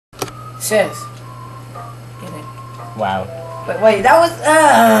Sis. Get it. Wow. But wait, that was.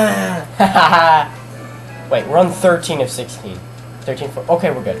 Wait, we're on 13 of 16. 13, 14.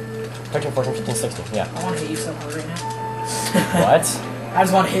 Okay, we're good. 13, 14, 15, 16. Yeah. I want to hit you so hard right now. What? I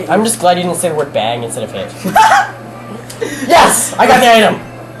just want to hit you. I'm just glad you didn't say the word bang instead of hit. Yes! I got the item!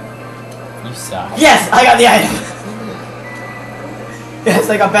 You suck. Yes! I got the item! Yes,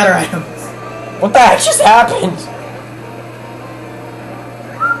 I got better items. What the heck just happened?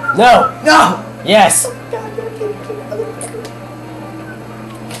 No! No! Yes!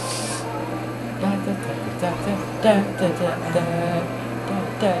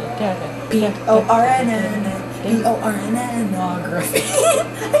 Pornography.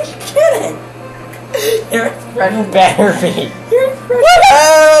 I get it. Your expression Better be. Your expression.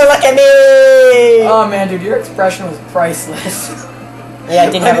 Woohoo! Look at me! Oh man, dude, your expression was priceless. Yeah,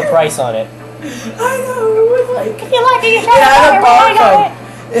 it didn't have a price on it. I know, it was like. If you like it, you It should had a have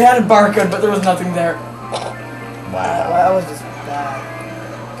barcode. It had a barcode, but there was nothing there. Wow. That was just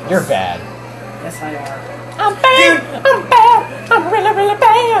bad. You're bad. Yes, I are. I'm bad. I'm bad. I'm really, really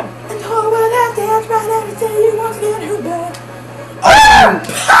bad. And all of that dance right every day you once get who bad.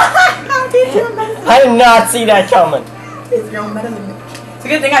 How did you medicine? I did not see that coming. It's your own medicine. It's a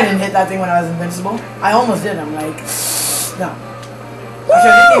good thing I didn't hit that thing when I was invincible. I almost did. I'm like, no.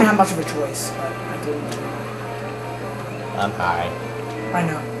 Actually, I didn't even have much of a choice, but I didn't. I'm high. I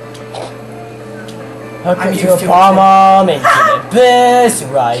know. Hook I'm into used a to bomb into the this,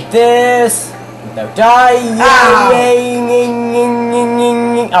 right this, without dying.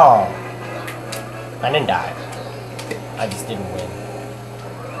 Oh. I didn't die. I just didn't win.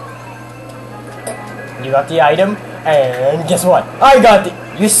 You got the item, and guess what? I got the.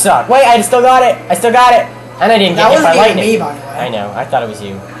 You suck. Wait, I still got it. I still got it, and I didn't get hit by lightning. Me, by the way. I know. I thought it was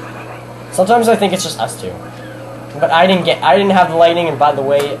you. Sometimes I think it's just us two. But I didn't have the lightning, and by the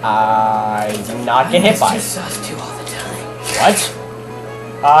way, I did not get hit by it. It's just us two all the time. What?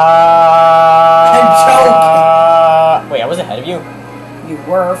 I'm joking. Wait, I was ahead of you? You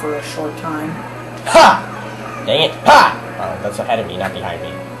were for a short time. Ha! Dang it. Ha! Oh, that's ahead of me, not behind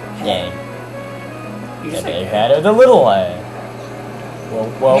me. Yay. You just Get ahead of the little one. Whoa,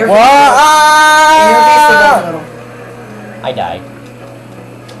 whoa, In your whoa! Ah! face, little. I died.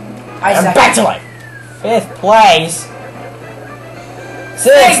 I I'm second. back to life. 5th place.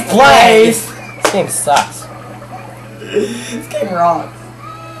 6th place. This game sucks. This game rocks.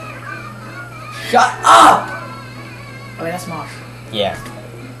 Shut up! Oh wait, that's Mosh. Yeah.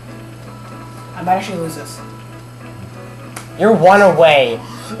 I might actually lose this. You're 1 away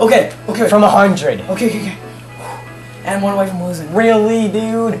Okay, okay. from 100. Okay. And 1 away from losing. Really,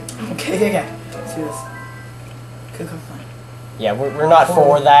 dude? Okay. Let's do this. Could come fun. Yeah, we're not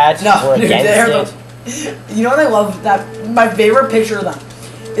for that. No, we're dude, against it. You know what I love? That my favorite picture of them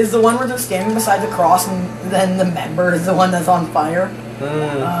is the one where they're standing beside the cross and then the member is the one that's on fire.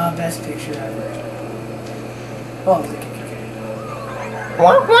 Best picture ever. Oh, okay.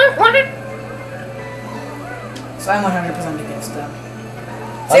 What? So I'm 100% against them.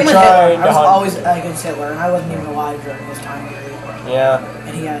 Same with Hitler. I was always against Hitler, and I wasn't even alive during this time period. Yeah.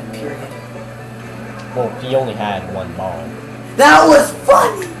 And he had a period. Well, he only had 1 bomb. That was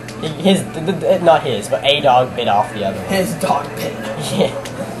funny! Not his, but a dog bit off the other one. His dog bit. Yeah.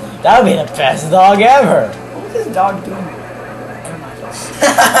 That would be the best dog ever. What was his dog doing? Never mind.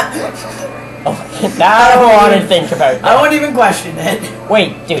 Oh, I don't want to think about that. I won't even question it.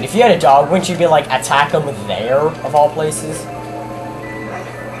 Wait, dude, if you had a dog, wouldn't you be like, attack him there, of all places?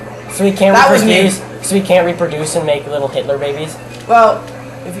 So he can't reproduce? So he can't reproduce and make little Hitler babies? Well,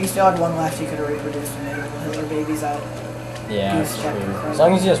 if you still had 1 left, you could have reproduced and made little Hitler babies out. Yeah, that's true. As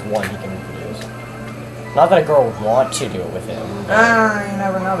long as he has 1, he can reproduce. Not that a girl would want to do it with him. You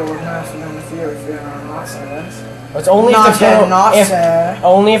never know. There was nothing with you if you're not serious. It's only Not if the girl, not sir.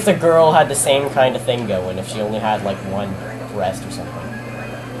 only if the girl had the same kind of thing going. If she only had like 1 breast or something.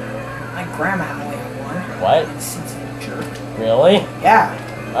 My grandma only had 1. What? Since future. Really? Yeah.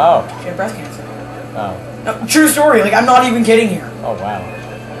 Oh. She had breast cancer. Oh. No, true story. Like, I'm not even kidding here. Oh wow.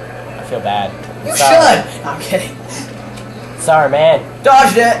 I feel bad. You Sorry. should. No, I'm kidding. Sorry, man.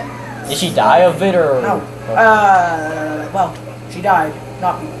 Dodged it. Did she die of it or? No. Well, she died.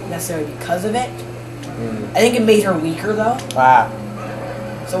 Not necessarily because of it. I think it made her weaker though. Wow.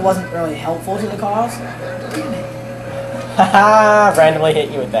 So it wasn't really helpful to the cause. Damn it. Haha, randomly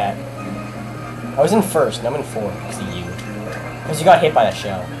hit you with that. I was in 1st, now I'm in 4th because of you. Because you got hit by that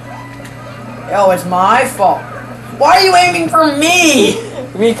shell. Oh, it's my fault. Why are you aiming for me?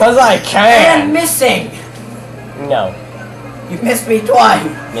 Because I can! And missing. No. You missed me twice.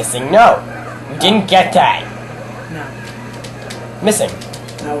 Missing, no. You didn't get that. No. Missing.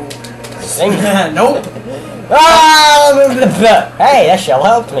 No. Sing. Nope. Ah, hey, that shell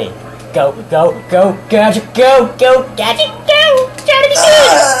helped me. Go, go, go, gadget, go, go, gadget, go, gadget,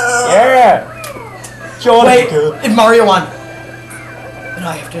 go. Yeah. Wait, it's Mario 1. And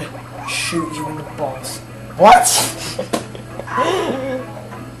I have to shoot you in the balls. What?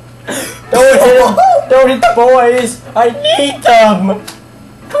 Don't hit the boys. I need them.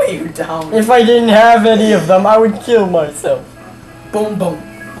 Put you down. If I didn't have any of them, I would kill myself. Boom, boom.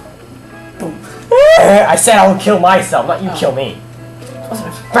 Boom. I said I would kill myself, not you kill me.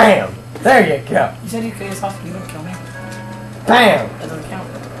 Bam! There you go. You said you kill yourself, you don't kill me. Bam! That doesn't count.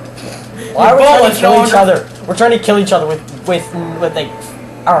 Why are we trying to kill each other? We're trying to kill each other with like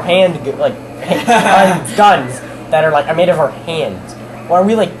our guns that are like are made of our hands. Why are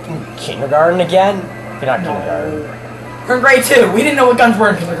we like in kindergarten again? You're not kindergarten. We're in grade 2. We didn't know what guns were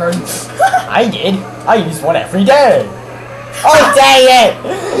in kindergarten. I did. I used one every day. Oh dang it!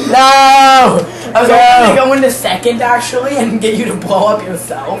 No! I was hoping to go into second actually and get you to blow up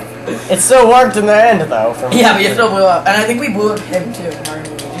yourself. It still worked in the end though. For me. Yeah, but you still blew up. And I think we blew up him too, Mario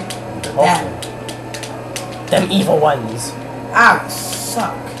and Luigi. Them evil ones. Ah,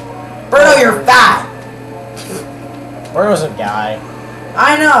 suck. Birdo, you're fat! Birdo's a guy.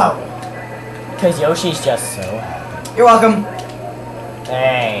 I know! Because Yoshi's just so happy. You're welcome.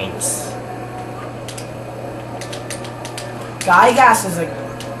 Thanks. Guy Gas is a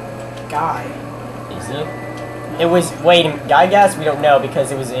guy. Is he? It was, wait, Guy Gas, we don't know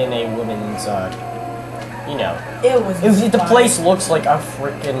because it was in a woman's, you know. The place looks like a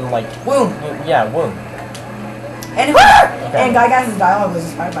freaking, like... Womb. Yeah, womb. And, and Guy Gas's dialogue was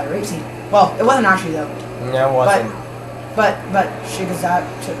inspired by rape scene. Well, it wasn't actually though. No, it wasn't. But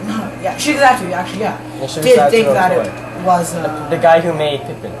Shigazatu, no, yeah, Shigazatu, actually, yeah. Did think that it was, the guy who made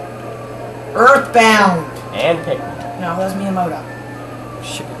Pikmin. Earthbound! And Pikmin. No, that was Miyamoto.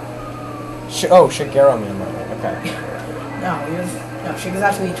 Shigeru Miyamoto, okay. No,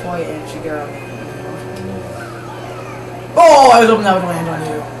 Shigazatu Itoi and Shigeru Miyamoto. Oh, I was hoping that would land on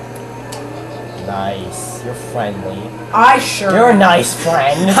you. Nice. You're friendly. You're a nice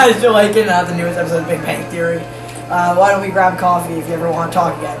friend. I still like it the newest episode of Big Bang Theory. Why don't we grab coffee if you ever want to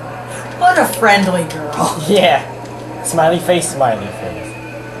talk again? What a friendly girl. Yeah. Smiley face, smiley face.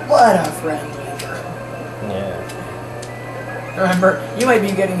 What a friendly girl. Yeah. Remember, you might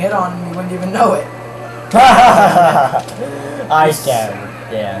be getting hit on and you wouldn't even know it. I can.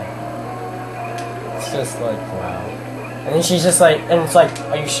 Yeah. It's just like, wow. And then she's just like, and it's like,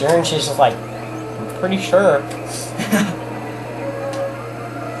 are you sure? And she's just like, I'm pretty sure.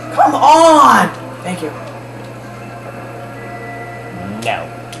 Come on! Thank you. No.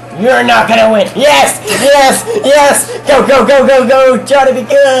 You're not gonna win! Yes! Yes! Yes! Go, go, go, go, go! Try to be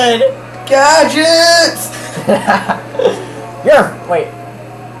good! Gadgets! Wait.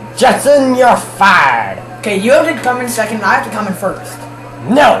 Jetson, you're fired! Okay, you have to come in second and I have to come in first.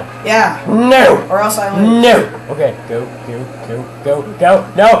 No! Yeah. No! Or else I lose. No! Okay, go, go, go, go, go,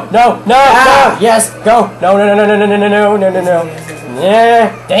 no, no, no, no! Yes, go! No, no, no, no, no, no, no, no, no, no, no.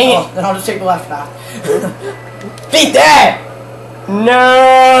 Yeah, dang it! Then I'll just take the left path. Beat that!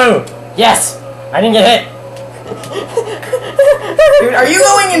 No! Yes! I didn't get hit! Dude, are you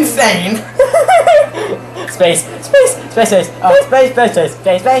going insane? Space, space, space, space, space, space, space,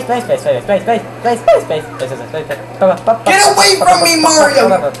 space, space, space, space, space, space, space, space, space, space, space, Get away from me, Mario!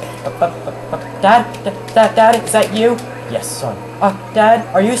 Dad, is that you? Yes, son. Dad,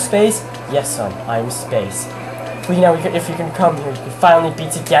 are you space? Yes, son, I'm space. If you can come here, you can finally be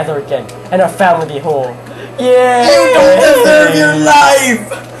together again, and our family be whole. Yeah! You don't deserve your life!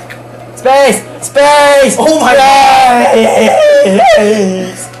 Space! Space! Oh my god!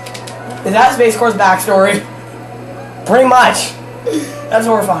 Space! Is that Space Core's backstory? Pretty much. That's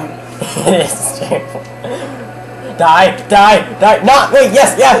horrifying. It is terrible. Die! Die! Die! No! Wait!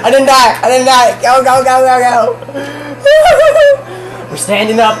 Yes! Yes! I didn't die! I didn't die! Go! Go! Go! Go! Go! We're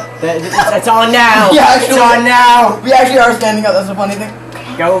standing up. It's on now. Yeah, actually, it's on now. We actually are standing up. That's the funny thing.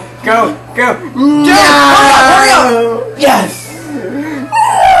 Go! Go! Go! Dude, no! Hurry up! Yes!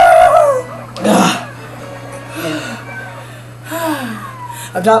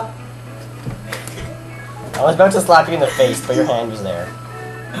 Up top. I was about to slap you in the face, but your hand was there.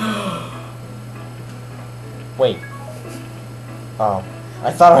 Wait. Oh.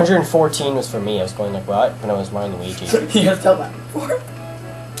 I thought 114 was for me. I was going like, what? When I was Mario and Luigi. You gotta tell that before.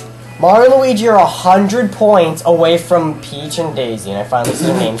 Mario and Luigi are 100 points away from Peach and Daisy, and I finally said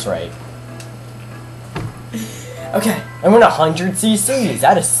their names right. Okay. I'm in 100 CC. Is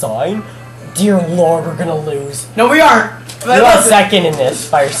that a sign? Dear Lord, we're gonna lose. No, we aren't. You're not second in this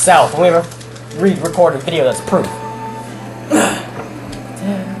by yourself, and we have a re-recorded video that's proof.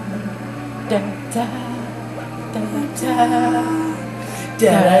 da, da, da, da,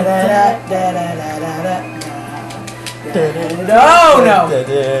 No, no.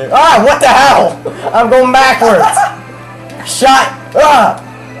 Ah, what the hell? I'm going backwards. Shot. Ah.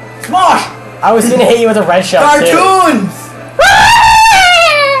 Smosh. I was gonna hit you with a red shell. Cartoons.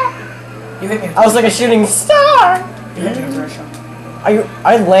 You hit me. I was like a shooting star. You hit me with a red shell.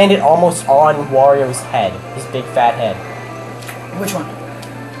 I landed almost on Wario's head, his big fat head. Which one?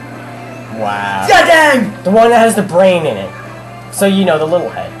 Wow. Yeah, dang. The one that has the brain in it. So you know, the little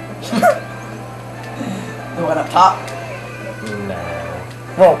head. The one up top. No.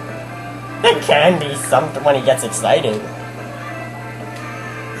 Well, it can be something when he gets excited.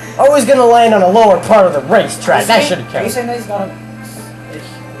 I was gonna land on a lower part of the racetrack. That should have Are you counted. saying that he's got a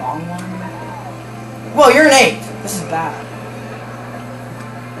long one? Well, you're an 8. This is bad.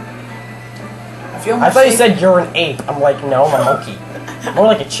 I thought you said you're an ape. I'm like, no, I'm a monkey. More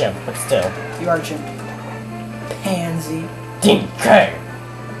like a chimp, but still. You are a chimp. Pansy. DK.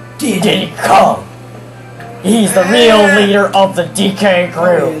 Diddy Kong. He's the real leader of the DK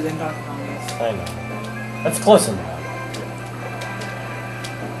crew. I know. That's close enough.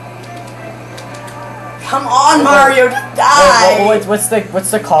 Come on, Mario, just die! What's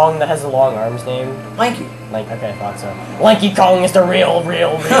the Kong that has the long arms name? Lanky. Okay, I thought so. Lanky Kong is the real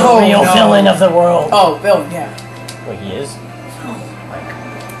No. villain of the world. Oh, villain, yeah. Wait, he is?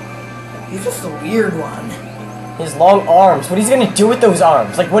 He's just a weird one. His long arms. What is he gonna do with those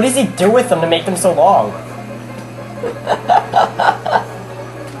arms? Like, what does he do with them to make them so long?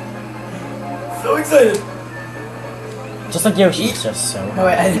 So excited. Just like Yoshi, he's just so. No,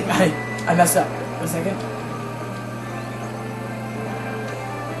 wait, I messed up. 1 second.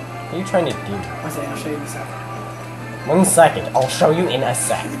 What are you trying to do? 1 second, I'll show you in a second. 1 second. I'll show you in a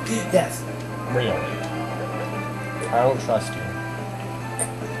sec. Yes. Really. I don't trust you.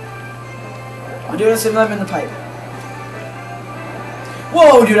 I'm doing a similar in the pipe.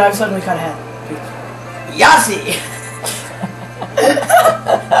 Whoa, dude, I've suddenly cut ahead. Yahtzee!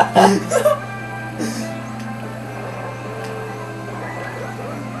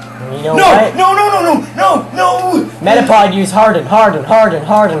 You know No! what? No! Metapod use harden,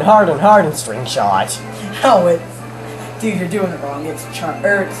 string shot. No, it's... Dude, you're doing it wrong. It's charm,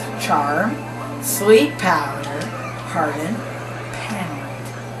 sleep powder, harden, pound.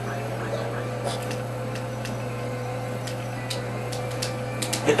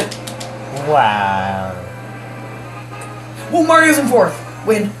 Wow. Well, Mario's in 4th.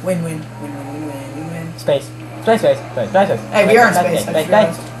 Win. Space. Hey, we are in space.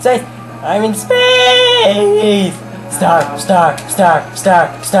 Space. I'm in space. Star.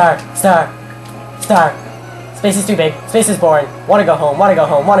 Space is too big. Space is boring. Wanna go home. Wanna go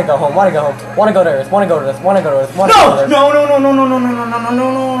to Earth. Wanna go to Earth. No.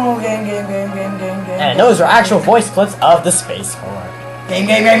 Game. And those are actual voice clips of the Space Corps. Game.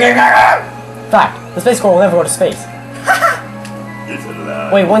 Fact: the Space Corps will never go to space.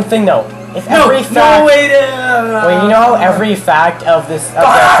 Wait, one thing though. If every fact, wait, you know how every fact of the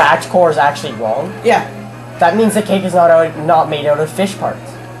fact core is actually wrong? Yeah. That means the cake is not made out of fish parts.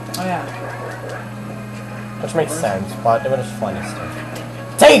 Oh yeah. Which makes sense, but it was funny still.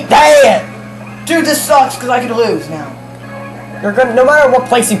 Take that! Dude, this sucks because I could lose now. You're gonna, no matter what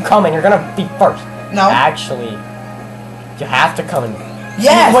place you come in, you're gonna be first. No. Actually, you have to come in.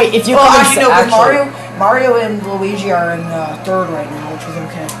 Yes. Wait, if you well, come actually, in no, because Mario and Luigi are in 3rd right now, which is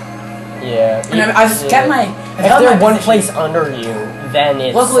okay. Yeah. And I've kept my. If they're one place under you, then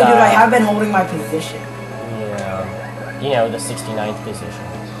it's. Luckily, dude, I have been holding my position. Yeah. You know, the 69th position.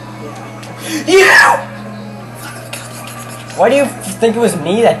 Yeah. Why do you think it was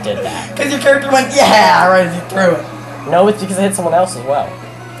me that did that? Because your character went, yeah, right as you threw it. No, it's because I hit someone else as well.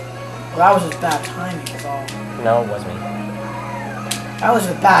 Well, that was just bad timing, that's all. No, it was me. That was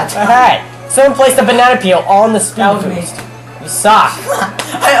just bad timing. Hey! Someone placed a banana peel on the speed That was boost. me. You suck.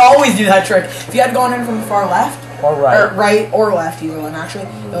 I always do that trick. If you had gone in from the far left, Or right. or right or left, either one actually, it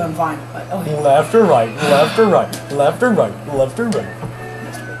would have been fine. But, okay. Left or right, left or right, left or right, left or right.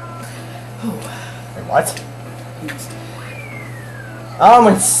 Wait, what? I'm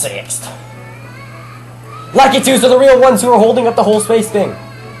in 6th. Lucky 2s are the real ones who are holding up the whole space thing.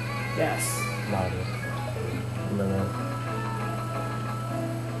 Yes. No.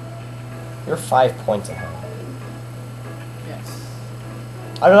 You're 5 points ahead. Yes.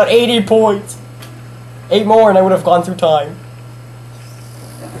 I got 80 points. 8 more and I would have gone through time.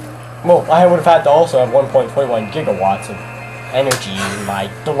 Well, I would have had to also have 1.21 gigawatts of energy in my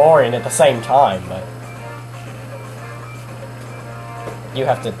DeLorean at the same time, but... You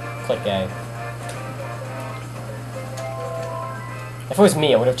have to click A. If it was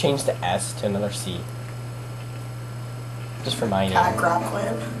me, I would have changed the S to another C. Just for my Cat name. Crap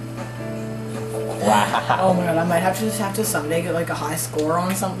Clan. Wow. Oh my god, I might have to someday get like a high score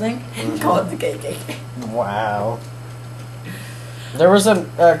on something and call it the KKK. Wow. There was a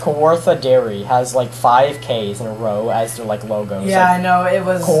Kawartha Dairy has like 5 Ks in a row as their like logos. Yeah, like, I know, it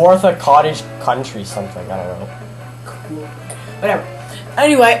was... Kawartha Cottage Country something, I don't know. Cool. Whatever.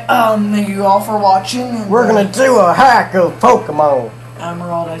 Anyway, thank you all for watching. And, We're gonna do a hack of Pokemon!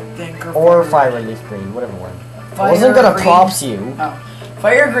 Emerald, I think. Or Fire Leaf Green, whatever one. I Fire wasn't gonna Green. props you. Oh.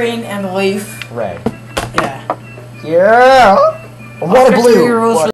 Fire Green and Leaf. Red. Yeah. Yeah! What a blue!